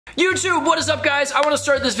YouTube, what is up guys? I want to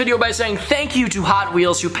start this video by saying thank you to Hot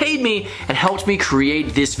Wheels who paid me and helped me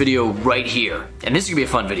create this video right here. And this is gonna be a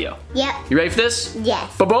fun video. Yep. You ready for this?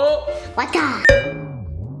 Yes. Ba-ba! What the?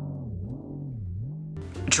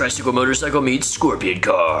 Tricycle motorcycle meets scorpion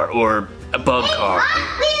car or a bug car.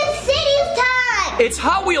 Hot Wheels City time! It's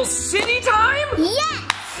Hot Wheels City time?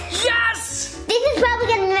 Yes! Yes! This is probably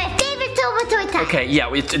gonna be my favorite Toy time. Okay,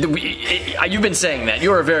 yeah, you've been saying that.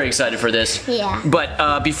 You are very excited for this. Yeah.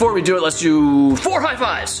 But before we do it, let's do 4 high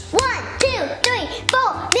fives. 1, 2, 3,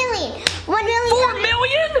 4 million. 1 million. 4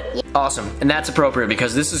 million? Yeah. Awesome, and that's appropriate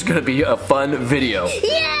because this is gonna be a fun video.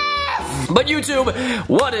 Yes! But YouTube,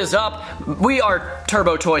 what is up? We are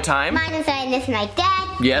Turbo Toy Time. Mine is right, this is my dad.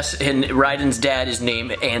 Yes, and Ryden's dad is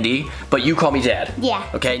named Andy, but you call me Dad. Yeah.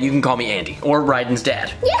 Okay, and you can call me Andy, or Ryden's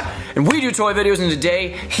dad. Yeah. And we do toy videos, and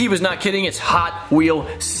today, he was not kidding, it's Hot Wheel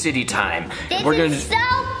City time. This is so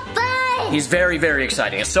fun! He's very, very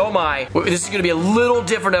exciting, and so am I. This is gonna be a little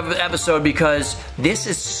different of an episode because this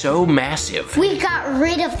is so massive. We got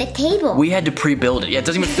rid of the table. We had to pre-build it. Yeah, it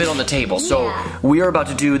doesn't even fit on the table. So Yeah. we are about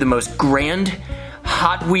to do the most grand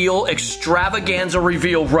Hot Wheel extravaganza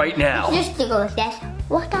reveal right now. Just to go with this.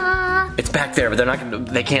 What the? It's back there, but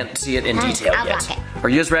they can't see it in detail I'll yet. block it. Are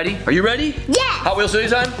you guys ready? Are you ready? Yeah. Hot Wheel City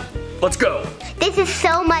time? Let's go. This is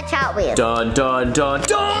so much Hot Wheels. Dun, dun, dun,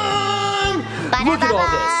 dun! Look at all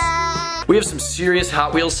this. We have some serious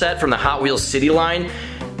Hot Wheels set from the Hot Wheels City line.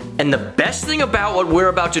 And the best thing about what we're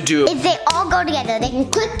about to do, Is they all go together. They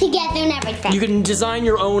can click together and everything. you can design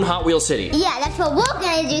your own Hot Wheel City. Yeah, that's what we're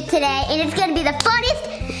gonna do today, and it's gonna be the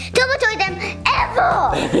funnest Turbo Toy Time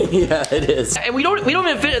ever! Yeah, it is. And we don't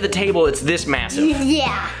even fit at the table, it's this massive.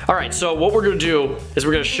 Yeah. All right, so what we're gonna do is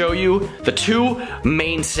we're gonna show you the 2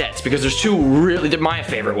 main sets because there's 2 really, they're my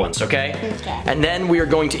favorite ones, okay? Okay. And then we are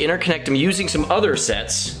going to interconnect them using some other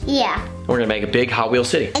sets. Yeah. And we're gonna make a big Hot Wheel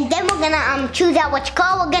City. And then we're gonna choose out which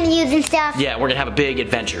car we're gonna use and stuff. Yeah, we're gonna have a big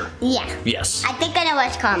adventure. Yeah. Yes. I think I know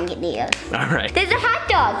which car I'm gonna use. All right. There's a hot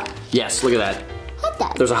dog. Yes, look at that. Hot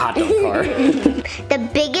dog. There's a hot dog car. The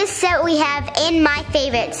biggest set we have, and my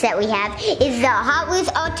favorite set we have, is the Hot Wheels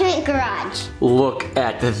Ultimate Garage. Look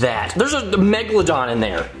at that. There's a megalodon in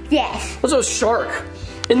there. Yes. There's a shark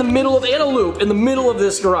in the middle of, and a loop in the middle of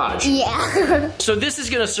this garage. Yeah. So this is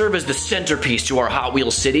gonna serve as the centerpiece to our Hot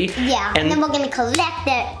Wheels City. Yeah. And then we're gonna connect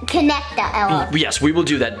the L. Yes, we will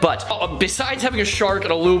do that. But besides having a shark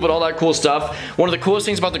and a loop and all that cool stuff, one of the coolest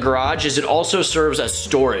things about the garage is it also serves as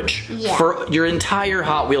storage for your entire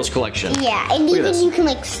Hot Wheels collection. Yeah, and Look at even this. you can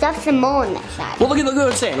like stuff some more on that side. Well, look what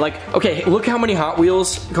I'm saying. Like, okay, look how many Hot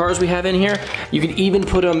Wheels cars we have in here. You can even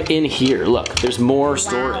put them in here. Look, there's more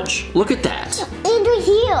storage. Look at that. And right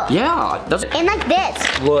here. Yeah, that's. And like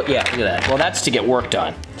this. Well, yeah, look at that. Well, that's to get work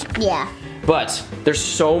done. Yeah. But there's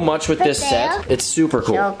so much with this set. It's super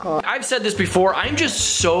cool. So cool. I've said this before. I'm just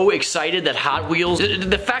so excited that Hot Wheels,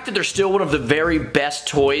 the fact that they're still one of the very best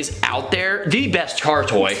toys out there, the best car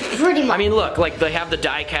toy. Pretty much. I mean, look, like they have the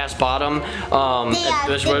die-cast bottom.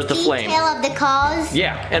 As well as the flame. detail of the cars.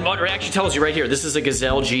 Yeah, and it actually tells you right here. This is a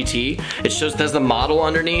Gazelle GT. It shows there's the model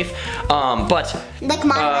underneath. Like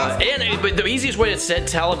mine. But the easiest way to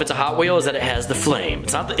tell if it's a Hot Wheel is that it has the flame.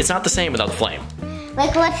 It's not the same without the flame.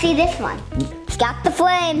 Like, let's see this one. It's got the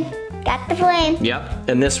flame. Got the flame. Yep,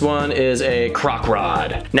 and this one is a Croc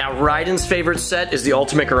Rod. Now, Ryden's favorite set is the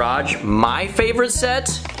Ultimate Garage. My favorite set?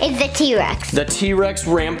 It's the T-Rex. The T-Rex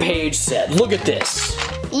Rampage set. Look at this.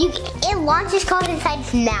 It launches cars inside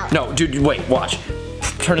its mouth. No, dude, wait, watch.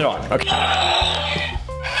 Turn it on, okay.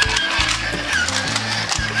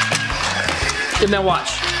 And now watch.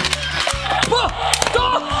 Oh!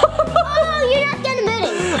 Oh, you're not gonna move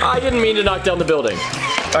it. I didn't mean to knock down the building.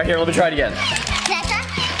 All right, here, let me try it again. Can I try?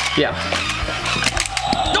 Yeah.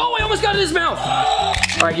 Oh, I almost got it in his mouth.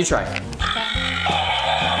 All right, you try.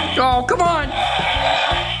 Oh, come on.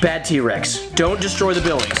 Bad T-Rex. Don't destroy the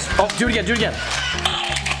buildings. Oh, do it again, do it again.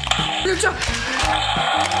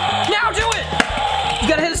 Now do it. You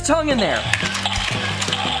gotta hit his tongue in there.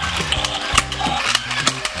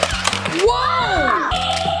 Whoa!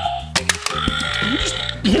 You just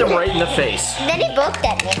hit him right in the face. Then he booked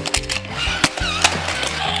at me.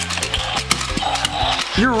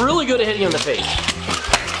 You're really good at hitting him in the face.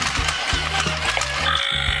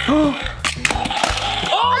 Oh!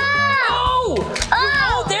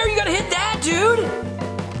 Oh, there, you gotta hit that, dude!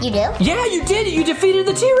 You do? Yeah, you did it! You defeated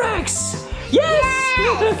the T-Rex!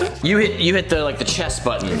 Yes! You hit the chest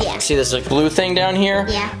button. Yeah. See this like blue thing down here?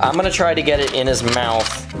 Yeah. I'm gonna try to get it in his mouth.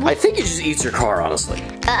 I think he just eats your car, honestly.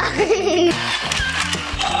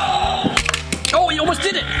 Oh, he almost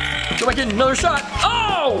did it! Do I get another shot?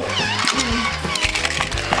 Oh!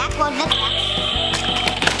 That's one of the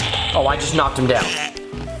Oh, I just knocked him down.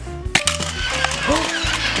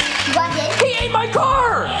 What did? He ate my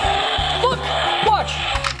car! Look, watch.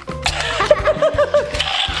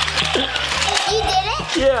 You did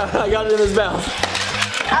it? Yeah, I got it in his mouth.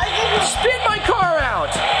 I didn't. Spit my car out!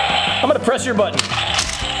 I'm gonna press your button.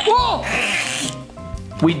 Whoa!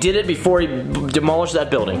 We did it before he demolished that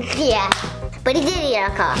building. Yeah, but he did eat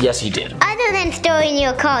our car. Yes, he did. Other than storing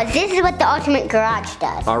your cars, this is what the Ultimate Garage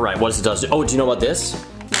does. All right, what does it do? Oh, do you know about this?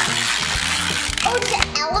 Oh, it's an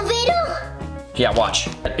elevator? Yeah, watch.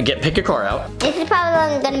 Pick your car out. This is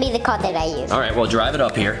probably gonna be the car that I use. All right, well, drive it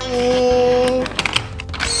up here.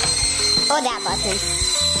 Oh, that button.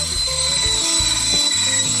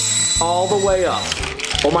 All the way up.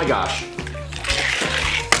 Oh my gosh.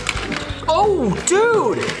 Oh,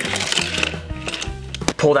 dude!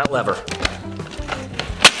 Pull that lever.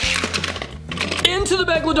 Into the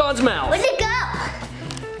Megalodon's mouth. Where'd it go?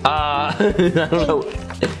 I don't know.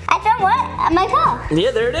 I found what? My car.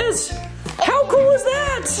 Yeah, there it is. How cool is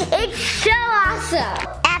that? It's so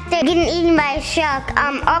awesome. After getting eaten by a shark,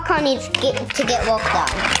 our car needs to get worked on.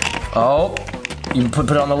 Oh, you put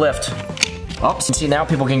it on the lift. Oh, see, now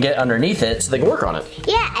people can get underneath it so they can work on it.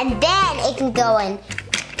 Yeah, and then it can go in.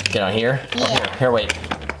 Get on here? Yeah. Oh, here, wait.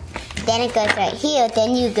 Then it goes right here,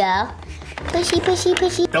 then you go. Pushy, pushy,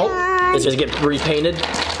 pushy. Nope. Does it get repainted?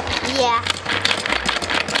 Yeah.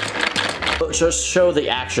 Just show the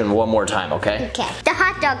action one more time, okay? Okay. The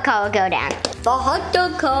hot dog car will go down. The hot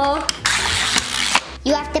dog car.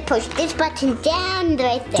 You have to push this button down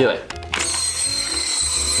right there. Do it.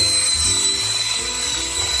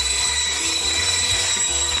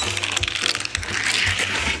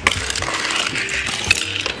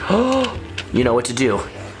 Oh, you know what to do.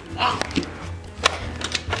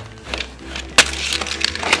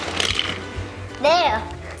 There.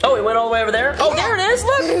 Oh, it went all the way over there? Oh, there it is,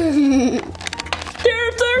 look!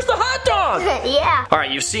 There's the hot dog! Yeah. All right,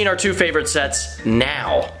 you've seen our two favorite sets.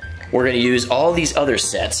 Now, we're gonna use all these other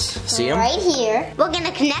sets. See them? Right here. We're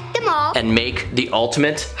gonna connect them all. And make the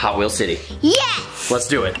ultimate Hot Wheels City. Yes! Let's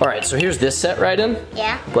do it. All right, so here's this set right in.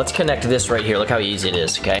 Yeah. Let's connect this right here. Look how easy it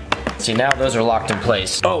is, okay? See, now those are locked in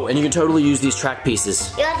place. Oh, and you can totally use these track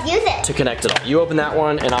pieces You have to use it. to connect it all. You open that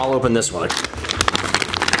one, and I'll open this one.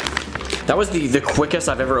 That was the quickest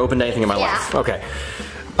I've ever opened anything in my life. Okay.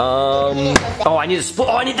 Oh, I need a split.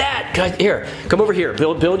 Oh, I need that. Guys, here, come over here.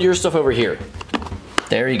 Build your stuff over here.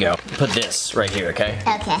 There you go. Put this right here, okay?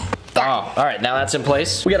 Okay. Oh, all right, now that's in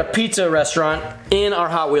place. We got a pizza restaurant in our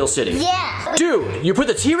Hot Wheels City. Yeah. Dude, you put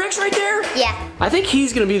the T-Rex right there? Yeah. I think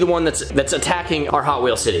he's gonna be the one that's attacking our Hot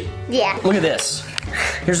Wheels City. Yeah. Look at this.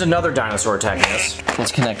 Here's another dinosaur attacking us.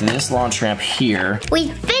 Let's connect this launch ramp here. We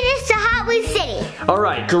finished the Hot Wheels City. All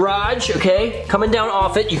right, garage, okay? Coming down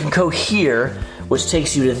off it, you can go here, which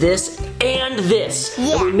takes you to this and this.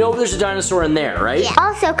 Yeah. And we know there's a dinosaur in there, right? Yeah.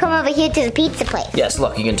 Also, come over here to the pizza place. Yes,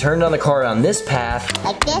 look, you can turn down the car on this path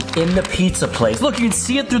Like this. in the pizza place. Look, you can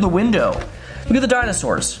see it through the window. Look at the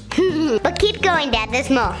dinosaurs. But keep going, Dad. There's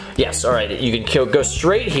more. Yes, all right, you can go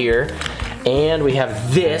straight here. And we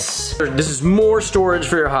have this. This is more storage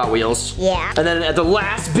for your Hot Wheels. Yeah. And then at the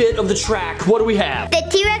last bit of the track, what do we have? The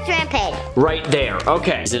T-Rex Rampage. Right there,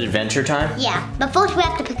 okay. Is it adventure time? Yeah. But first we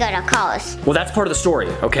have to pick out our cars. Well, that's part of the story,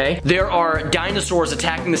 okay? There are dinosaurs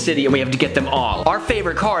attacking the city and we have to get them all. Our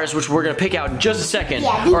favorite cars, which we're gonna pick out in just a second,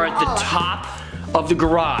 Yeah, these are at the are all. top of the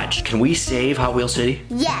garage. Can we save Hot Wheels City?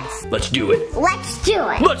 Yes. Let's do it. Let's do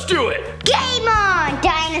it. Let's do it! Game on,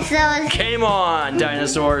 dinosaurs. Game on,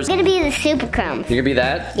 dinosaurs. It's gonna be the Super Chromes. You gonna be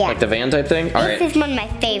that? Yeah. Like the van type thing? All This right. is one of my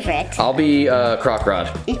favorites. I'll be Croc Rod.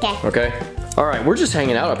 Okay. Okay? All right, we're just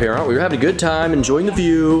hanging out up here, aren't we? We're having a good time, enjoying the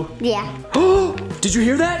view. Yeah. Oh, did you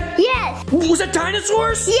hear that? Yes. Was that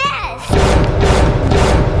dinosaurs? Yes.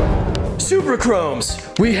 Super Chromes,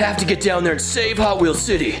 we have to get down there and save Hot Wheels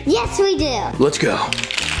City. Yes, we do. Let's go.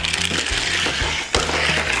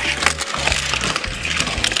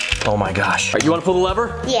 Oh my gosh. All right, you wanna pull the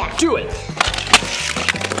lever? Yeah. Do it.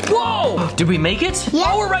 Whoa! Did we make it?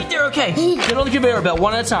 Yeah. Oh, we're right there, okay. Get on the conveyor belt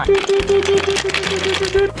one at a time.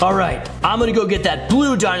 All right, I'm gonna go get that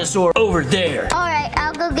blue dinosaur over there. All right,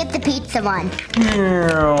 I'll go get the pizza one.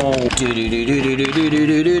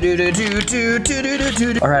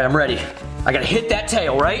 All right, I'm ready. I gotta hit that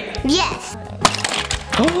tail, right? Yes.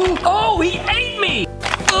 Oh, he ate me!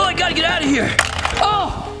 Oh, I gotta get out of here.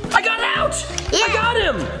 Oh, I got out! Yeah. I got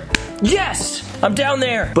him! Yes, I'm down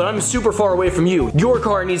there, but I'm super far away from you. Your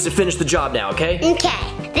car needs to finish the job now, okay?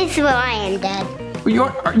 Okay. This is where I am, Dad.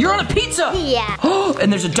 You're on a pizza! Yeah. Oh,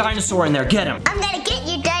 and there's a dinosaur in there. Get him. I'm gonna get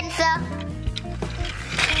you, dinosaur.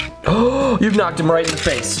 Oh, you've knocked him right in the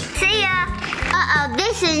face. See ya. Uh-oh, Oh,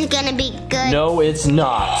 this is gonna be good. No, it's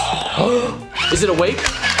not. Is it awake?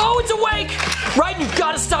 Oh, it's awake! Right, you've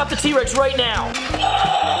got to stop the T-Rex right now.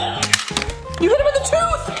 You hit him in the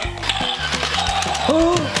tooth!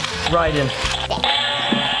 Raiden.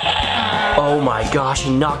 Oh my gosh, he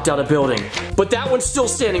knocked out a building. But that one's still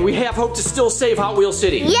standing. We have hope to still save Hot Wheels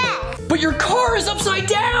City. Yes! But your car is upside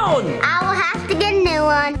down! I will have to get a new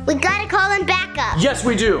one. We gotta call him back up. Yes,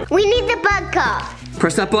 we do. We need the bug car.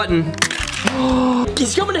 Press that button.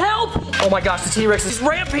 He's coming to help! Oh my gosh, the T-Rex is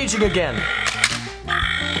rampaging again.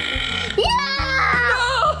 No!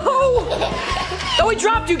 Oh, he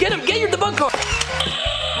dropped you. Get him. Get the bug car.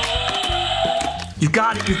 You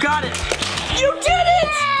got it. You got it. You did it!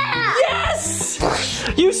 Yeah!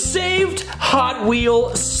 Yes! You saved Hot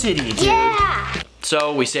Wheel City, dude. Yeah!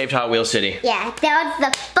 So we saved Hot Wheel City. Yeah, that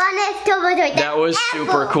was the funnest Turbo Toy That was ever.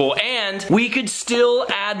 super cool. And we could still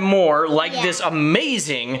add more, like Yeah. this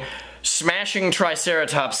amazing Smashing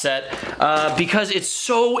Triceratops set, because it's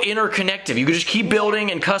so interconnected. You can just keep building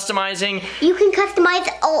and customizing. You can customize,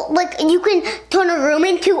 you can turn a room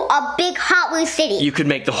into a big Hot Wheels City. You could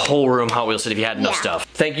make the whole room Hot Wheel City if you had enough Yeah. stuff.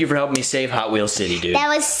 Thank you for helping me save Hot Wheel City, dude. That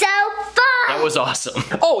was so fun. That was awesome.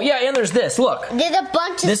 Oh yeah, and there's this. Look. There's a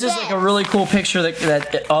bunch of This is sets. like a really cool picture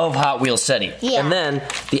of Hot Wheels City. Yeah. And then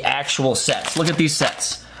the actual sets. Look at these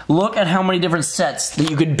sets. Look at how many different sets that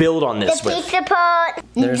you could build on this the with. pizza pot,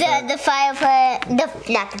 There's the fireplace,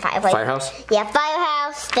 not the fireplace. Firehouse? Yeah,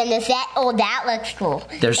 firehouse. Then there's that. Oh, that looks cool.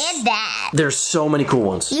 And that. There's so many cool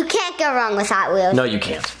ones. You can't go wrong with Hot Wheels. No, you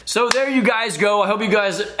can't. So there you guys go. I hope you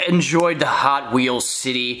guys enjoyed the Hot Wheels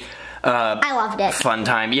City. I loved it. Fun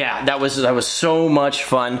time. Yeah, that was so much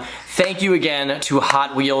fun. Thank you again to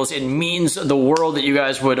Hot Wheels. It means the world that you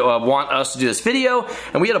guys would want us to do this video,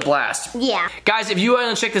 and we had a blast. Yeah. Guys, if you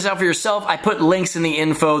want to check this out for yourself, I put links in the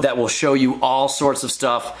info that will show you all sorts of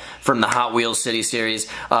stuff from the Hot Wheels City series.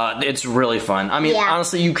 It's really fun. I mean, Yeah.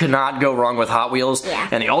 honestly, you cannot go wrong with Hot Wheels. Yeah.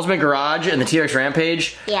 And the Ultimate Garage and the T-Rex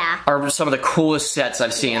Rampage are some of the coolest sets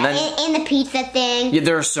I've seen. And then And the pizza thing. yeah,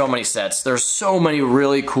 there are so many sets. There's so many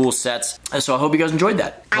really cool sets. And so I hope you guys enjoyed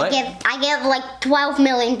that. I give like 12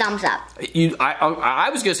 million thumbs up. I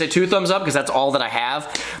was gonna say 2 thumbs up because that's all that I have,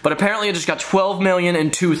 but apparently I just got 12 million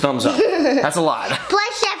and 2 thumbs up. That's a lot.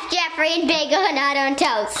 Plus Chef Jeffrey and Big on Hot on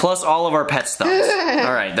Toast. Plus all of our pets' thumbs.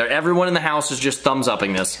 All right, everyone in the house is just thumbs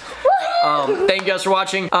upping this. Thank you guys for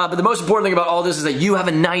watching. But the most important thing about all this is that you have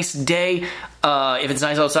a nice day. If it's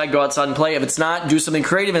nice outside, go outside and play. If it's not, do something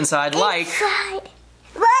creative inside, like that.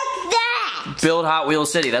 build Hot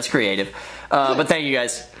Wheels City. That's creative. But thank you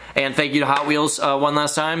guys. And thank you to Hot Wheels one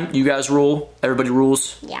last time. You guys rule. Everybody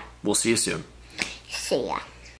rules. Yeah. We'll see you soon. See ya.